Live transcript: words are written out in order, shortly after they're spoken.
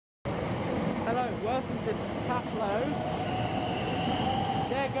Welcome to Taplow.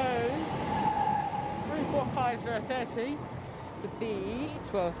 There goes 345030 with the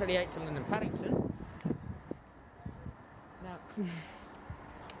 1238 to London Paddington. Now,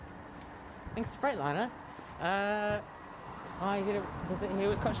 thanks to Freightliner, I did a visit here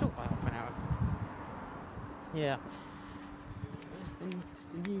was cut short by half an hour. Yeah, it's the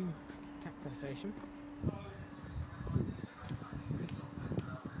new Taplow station.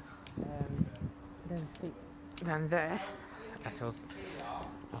 Don't see down there at all,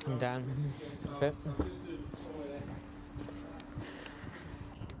 up and down a bit.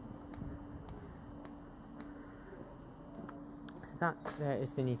 That there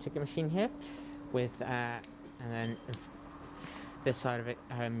is the new ticket machine here, with and then this side of it,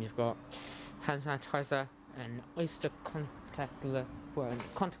 you've got hand sanitizer and Oyster contactless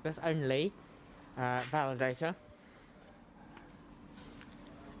only validator,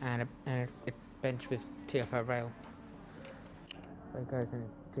 and a bench with TFO rail. There goes in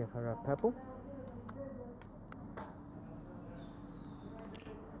TFO rail purple.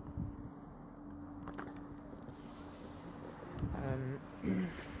 The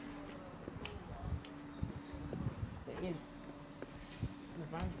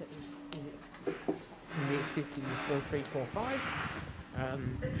van that is the exclusively 4345.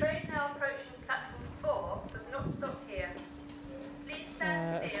 The train now approaching platform 4 does not stop here. Please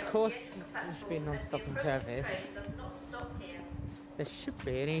stand clear of course, of the there should be a platform as the non-stopping approaching service. train does not stop here. There should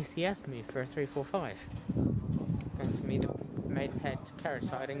be an ECS move for a 345. Going from either Maidenhead to Carriage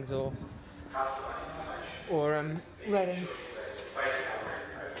sidings or Reading.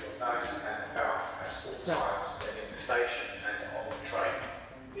 In the station and on the train.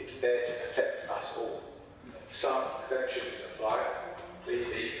 It's there to protect us all. Some exemptions apply. Please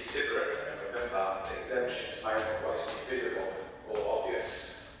be considerate and remember the exemptions may not always be visible or obvious.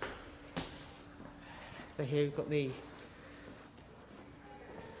 So here we've got the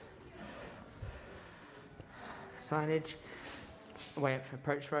signage way up for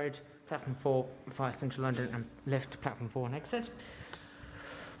Approach Road, platform 4 via Central London, and lift to platform 4 and exit.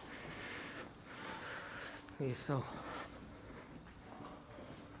 So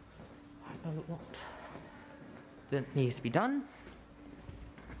have a look what that needs to be done.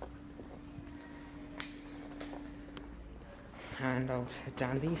 And I'll head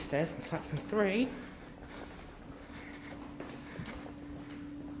down these stairs to platform 3.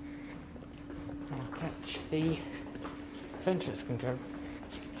 I'll catch the ventures can go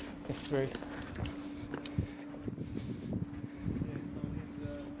through.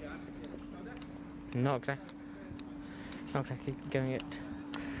 Not exactly going at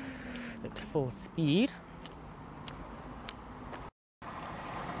full speed.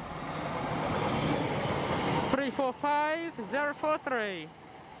 Three, 4, 5, 0, 4, 3.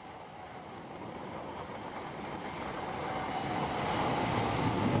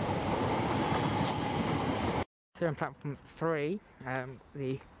 So on platform 3,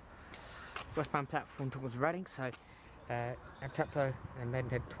 the westbound platform towards Reading, so at Taplow and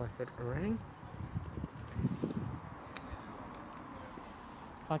Maidenhead, Twyford, Reading.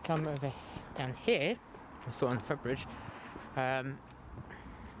 I come over down here, I saw on the footbridge, there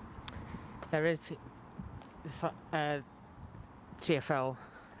is TFL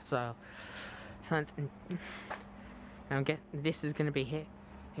style signs, and this is going to be here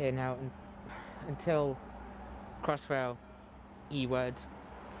now until Crossrail E-word.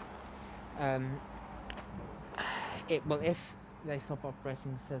 If they stop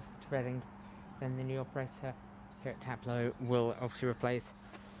operating service to Reading, then the new operator here at Taplow will obviously replace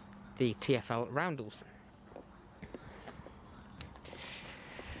the TFL roundels.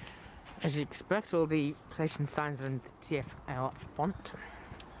 As you expect, all the station signs are in the TFL font,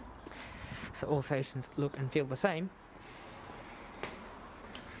 so all stations look and feel the same.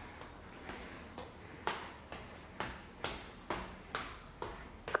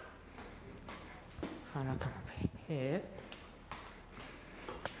 And I'll come up here.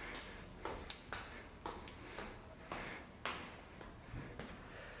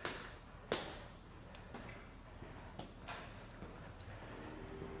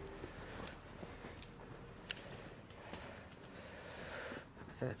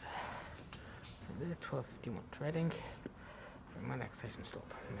 It says the 1251 Reading. My next station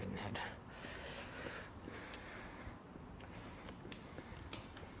stop, Maidenhead.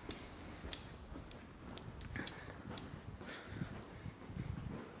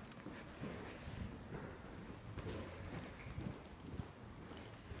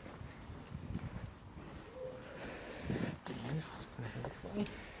 This way.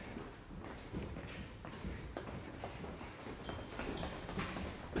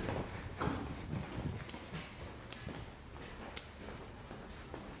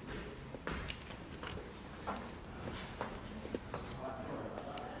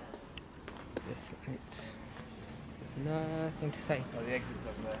 anything to say? Oh, the exit's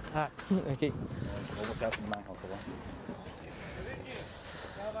over there. Ah, okay. Well, watch out for the manhole cover.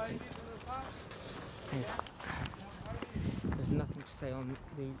 There's nothing to say on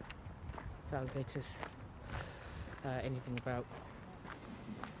the validators. Anything about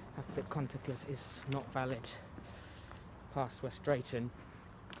that contactless is not valid past West Drayton.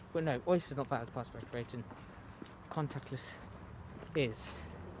 Well, no, Oyster's not valid past West Drayton. Contactless is.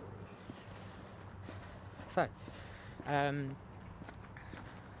 So,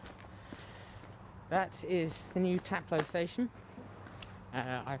 that is the new Taplow station.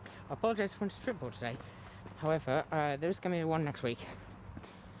 I apologise for the strip board today. However, there's going to be one next week.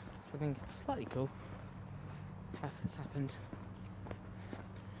 Something slightly cool has happened.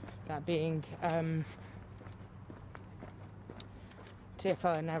 That being,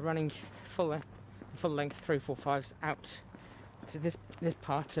 TfL are now running full length 345s out to this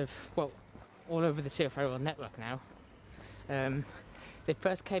part of, well, all over the TfL network now. They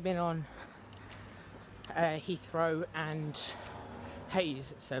first came in on Heathrow and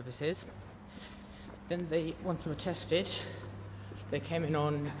Hayes services. Then once they were tested, they came in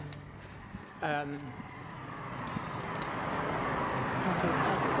on once they were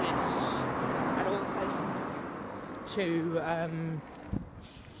tested at all stations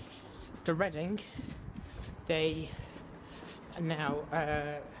to Reading. They are now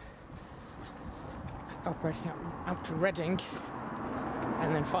operating out to Reading,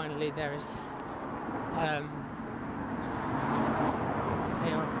 and then finally there is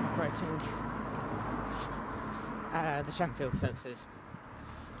they are operating the Shanfield services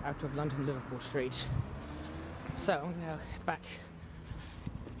out of London Liverpool Street. So I'm now back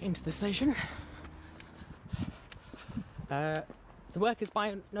into the station. The work is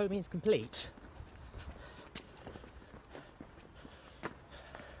by no means complete.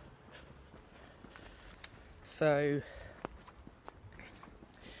 So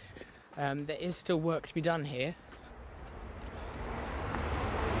there is still work to be done here.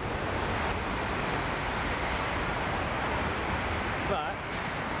 But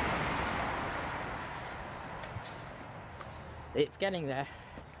it's getting there,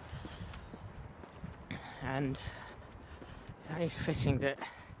 and it's only fitting that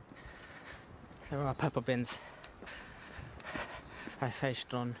there are purple bins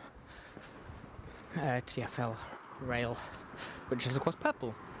stationed on TfL rail, which is of course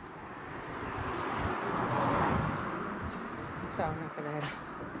purple. So I'm not going to head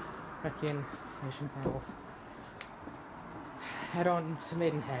back in the station. I'll head on to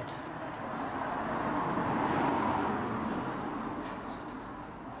Maidenhead.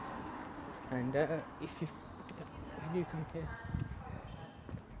 And if you do come here,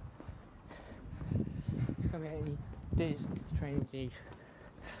 and you do train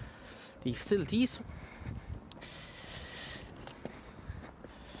the facilities,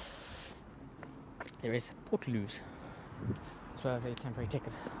 there is Portaloos, as well as a temporary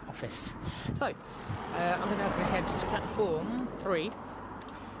ticket office. So, I'm now going to head to platform 3,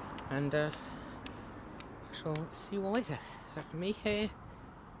 and I shall see you all later. So for me here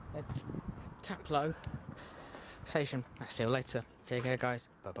at Taplow station, I'll see you later. Take care, guys.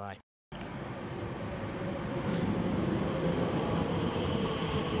 Bye bye.